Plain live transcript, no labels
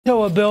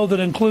a bill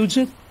that includes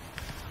it?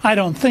 I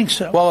don't think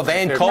so. Well, if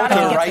Ann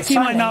Coulter writes,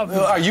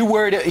 are you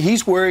worried?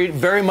 He's worried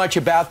very much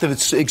about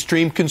the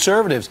extreme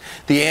conservatives,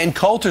 the Ann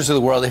Coulters of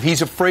the world. If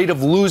he's afraid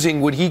of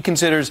losing what he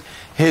considers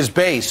his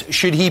base,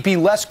 should he be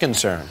less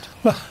concerned?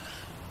 Well,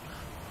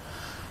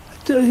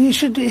 he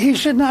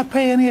should not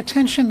pay any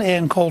attention to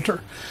Ann Coulter.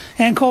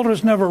 Ann Coulter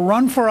has never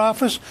run for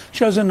office. She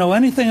doesn't know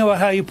anything about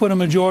how you put a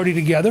majority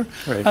together.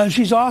 Right.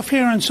 She's off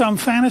here in some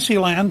fantasy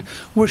land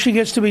where she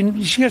gets to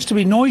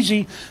be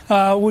noisy,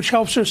 which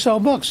helps her sell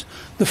books.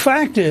 The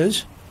fact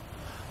is,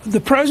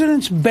 the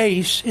president's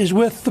base is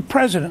with the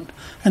president,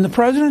 and the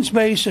president's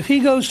base, if he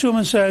goes to him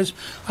and says,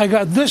 "I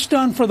got this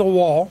done for the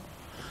wall,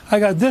 I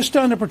got this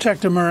done to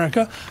protect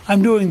America,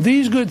 I'm doing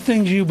these good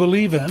things you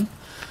believe in,"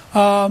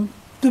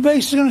 the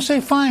base is going to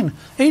say, fine.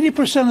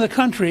 80% of the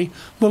country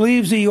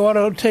believes that you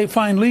ought to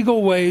find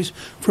legal ways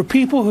for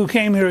people who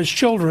came here as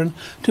children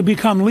to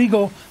become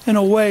legal in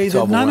a way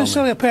that not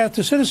necessarily a path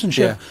to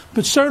citizenship,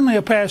 but certainly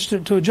a path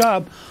to a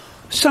job.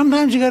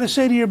 Sometimes you got to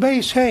say to your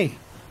base, hey,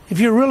 if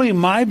you're really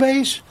my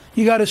base,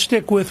 you got to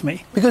stick with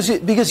me. Because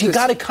you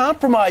got to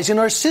compromise in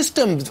our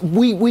system.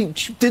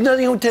 Did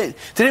anyone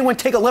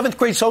take 11th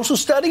grade social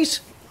studies?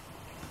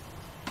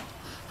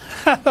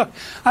 I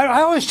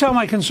always tell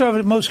my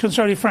most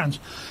conservative friends,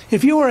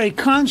 if you are a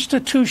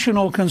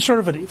constitutional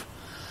conservative,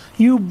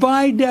 you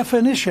by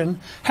definition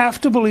have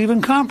to believe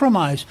in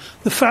compromise.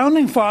 The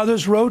Founding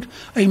Fathers wrote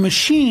a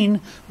machine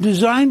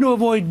designed to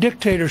avoid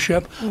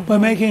dictatorship by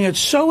making it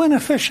so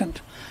inefficient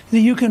that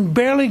you can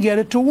barely get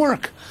it to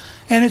work.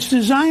 And it's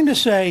designed to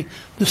say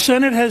the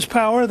Senate has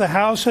power, the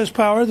House has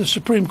power, the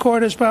Supreme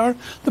Court has power,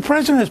 the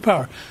President has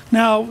power.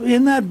 Now,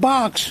 in that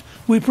box,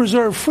 we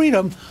preserve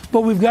freedom,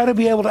 but we've got to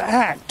be able to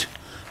act.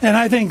 And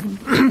I think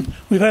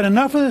we've had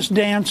enough of this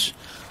dance.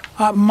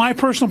 My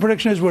personal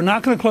prediction is we're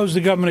not going to close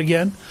the government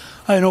again.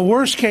 In a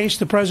worst case,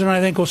 the president,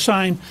 I think, will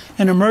sign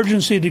an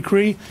emergency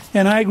decree.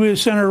 And I agree with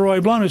Senator Roy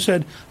Blunt, who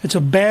said it's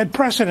a bad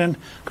precedent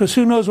because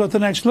who knows what the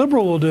next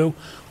liberal will do.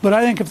 But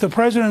I think if the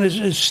president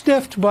is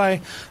stiffed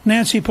by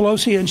Nancy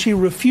Pelosi and she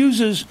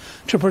refuses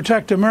to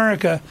protect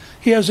America,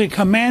 he has a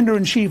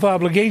commander-in-chief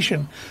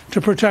obligation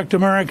to protect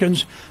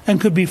Americans and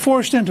could be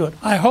forced into it.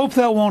 I hope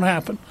that won't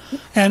happen.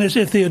 And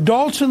if the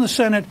adults in the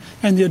Senate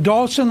and the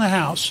adults in the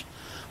House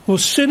will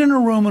sit in a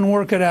room and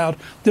work it out,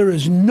 there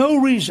is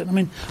no reason. I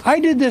mean, I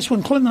did this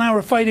when Clinton and I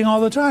were fighting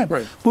all the time.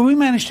 Right. But we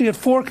managed to get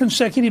 4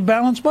 consecutive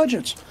balanced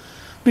budgets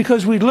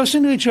because we'd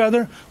listen to each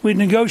other, we'd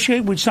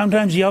negotiate, we'd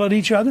sometimes yell at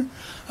each other.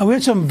 And we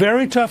had some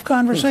very tough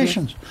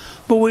conversations.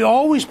 But we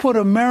always put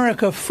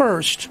America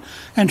first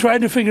and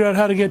tried to figure out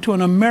how to get to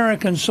an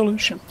American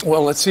solution.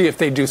 Well, let's see if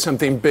they do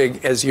something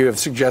big, as you have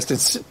suggested.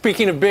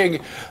 Speaking of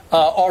big,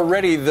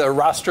 already the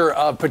roster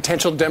of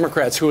potential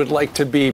Democrats who would like to be